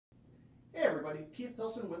everybody, Keith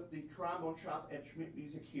Pilson with the Trombone Shop at Schmidt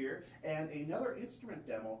Music here, and another instrument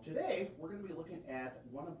demo. Today, we're going to be looking at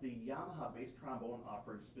one of the Yamaha bass trombone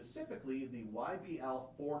offerings, specifically the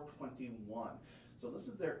YBL-421. So this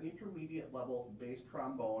is their intermediate level bass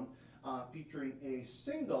trombone featuring a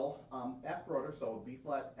single F rotor, so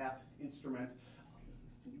B-flat F instrument.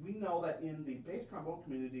 We know that in the bass trombone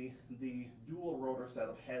community, the dual rotor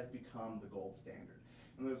setup has become the gold standard.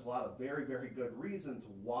 And there's a lot of very, very good reasons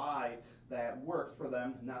why that works for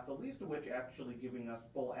them, not the least of which actually giving us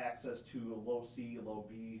full access to low C, low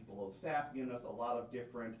B, below the staff, giving us a lot of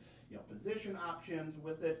different position options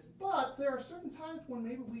with it. But there are certain times when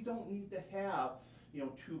maybe we don't need to have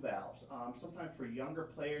two valves. Sometimes for younger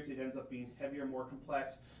players it ends up being heavier, more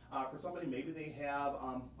complex. For somebody, maybe they have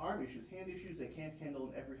arm issues, hand issues, they can't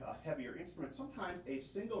handle every heavier instrument. Sometimes a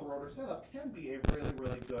single rotor setup can be a really,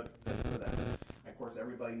 really good fit for them. Of course,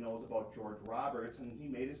 everybody knows about George Roberts, and he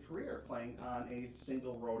made his career playing on a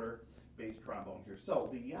single rotor bass trombone here. So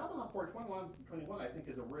the Yamaha 421 I think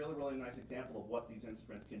is a really, really nice example of what these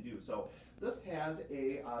instruments can do. So this has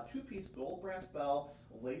a two-piece gold brass bell,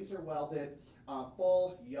 laser welded,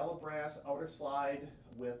 full yellow brass outer slide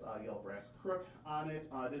with yellow brass crook on it.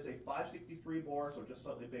 It is a 563 bore, so just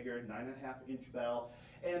slightly bigger, 9.5-inch bell,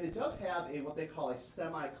 and it does have a what they call a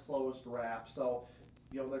semi-closed wrap. So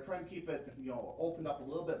they're trying to keep it, opened up a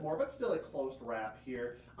little bit more, but still a closed wrap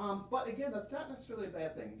here. But again, that's not necessarily a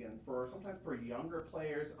bad thing. Again, sometimes for younger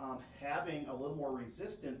players, having a little more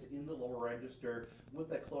resistance in the lower register with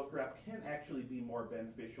that closed wrap can actually be more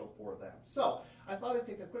beneficial for them. So I thought I'd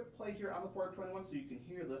take a quick play here on the 421 so you can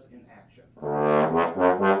hear this in action.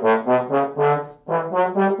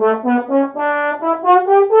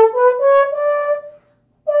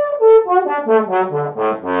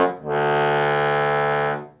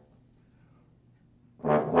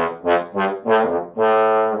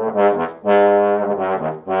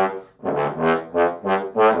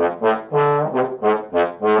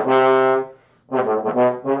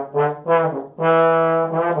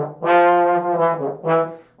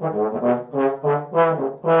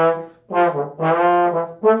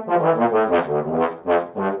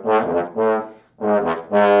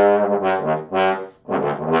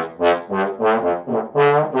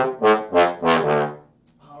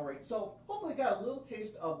 So hopefully got a little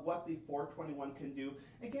taste of what the 421 can do.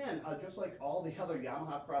 Again, just like all the other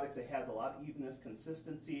Yamaha products, it has a lot of evenness,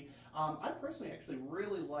 consistency. I personally actually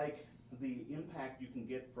really like the impact you can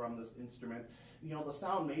get from this instrument. The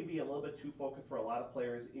sound may be a little bit too focused for a lot of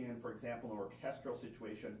players in, for example, an orchestral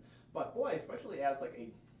situation. But boy, especially as like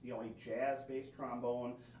a jazz bass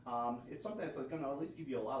trombone, it's something that's going to at least give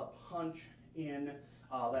you a lot of punch in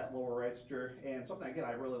that lower register, and something again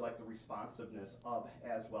I really like the responsiveness of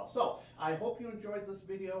as well. So I hope you enjoyed this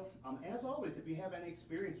video. As always, if you have any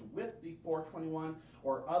experience with the 421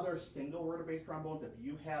 or other single rotor bass trombones, if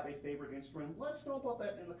you have a favorite instrument, let us know about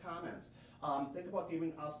that in the comments. Think about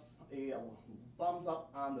giving us a thumbs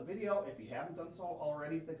up on the video. If you haven't done so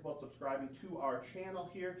already, think about subscribing to our channel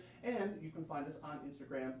here, and you can find us on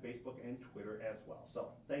Instagram, Facebook, and Twitter as well.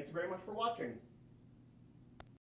 So thank you very much for watching.